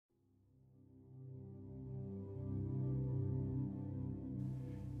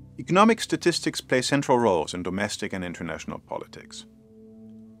Economic statistics play central roles in domestic and international politics.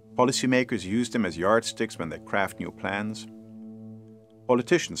 Policymakers use them as yardsticks when they craft new plans.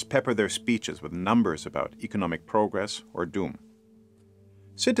 Politicians pepper their speeches with numbers about economic progress or doom.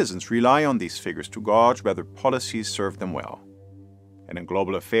 Citizens rely on these figures to gauge whether policies serve them well. And in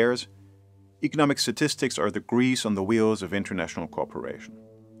global affairs, economic statistics are the grease on the wheels of international cooperation.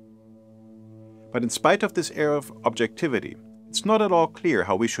 But in spite of this air of objectivity, it's not at all clear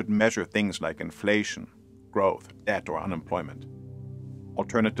how we should measure things like inflation, growth, debt, or unemployment.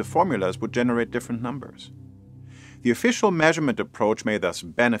 Alternative formulas would generate different numbers. The official measurement approach may thus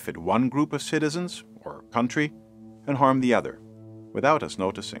benefit one group of citizens or country and harm the other, without us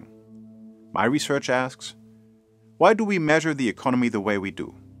noticing. My research asks, why do we measure the economy the way we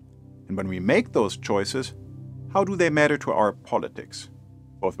do? And when we make those choices, how do they matter to our politics,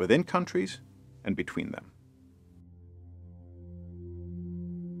 both within countries and between them?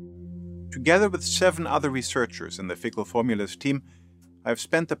 Together with 7 other researchers in the Fickle Formulas team, I have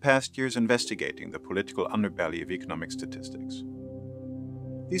spent the past years investigating the political underbelly of economic statistics.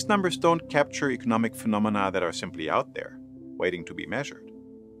 These numbers don't capture economic phenomena that are simply out there, waiting to be measured.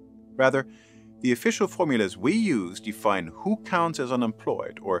 Rather, the official formulas we use define who counts as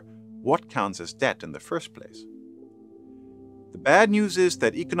unemployed or what counts as debt in the first place. The bad news is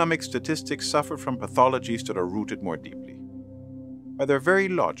that economic statistics suffer from pathologies that are rooted more deeply. By their very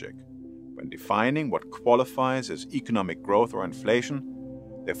logic, when defining what qualifies as economic growth or inflation,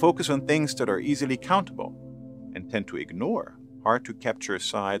 they focus on things that are easily countable and tend to ignore hard-to-capture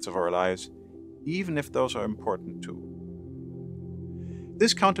sides of our lives, even if those are important too.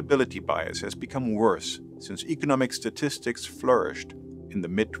 This countability bias has become worse since economic statistics flourished in the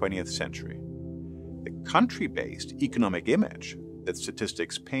mid-20th century. The country-based economic image that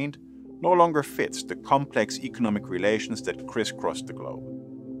statistics paint no longer fits the complex economic relations that crisscross the globe.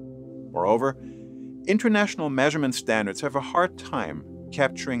 Moreover, international measurement standards have a hard time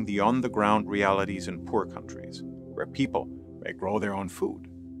capturing the on-the-ground realities in poor countries, where people may grow their own food,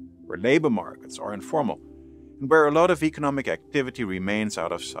 where labor markets are informal, and where a lot of economic activity remains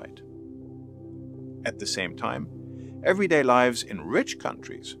out of sight. At the same time, everyday lives in rich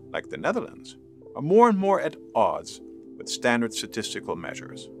countries, like the Netherlands, are more and more at odds with standard statistical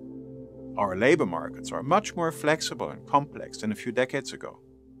measures. Our labor markets are much more flexible and complex than a few decades ago.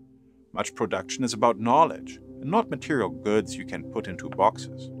 Much production is about knowledge and not material goods you can put into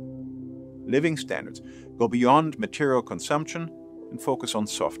boxes. Living standards go beyond material consumption and focus on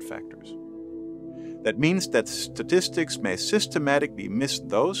soft factors. That means that statistics may systematically miss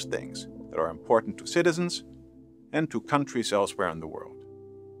those things that are important to citizens and to countries elsewhere in the world.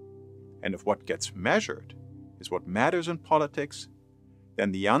 And if what gets measured is what matters in politics,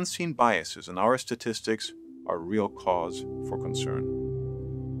 then the unseen biases in our statistics are real cause for concern.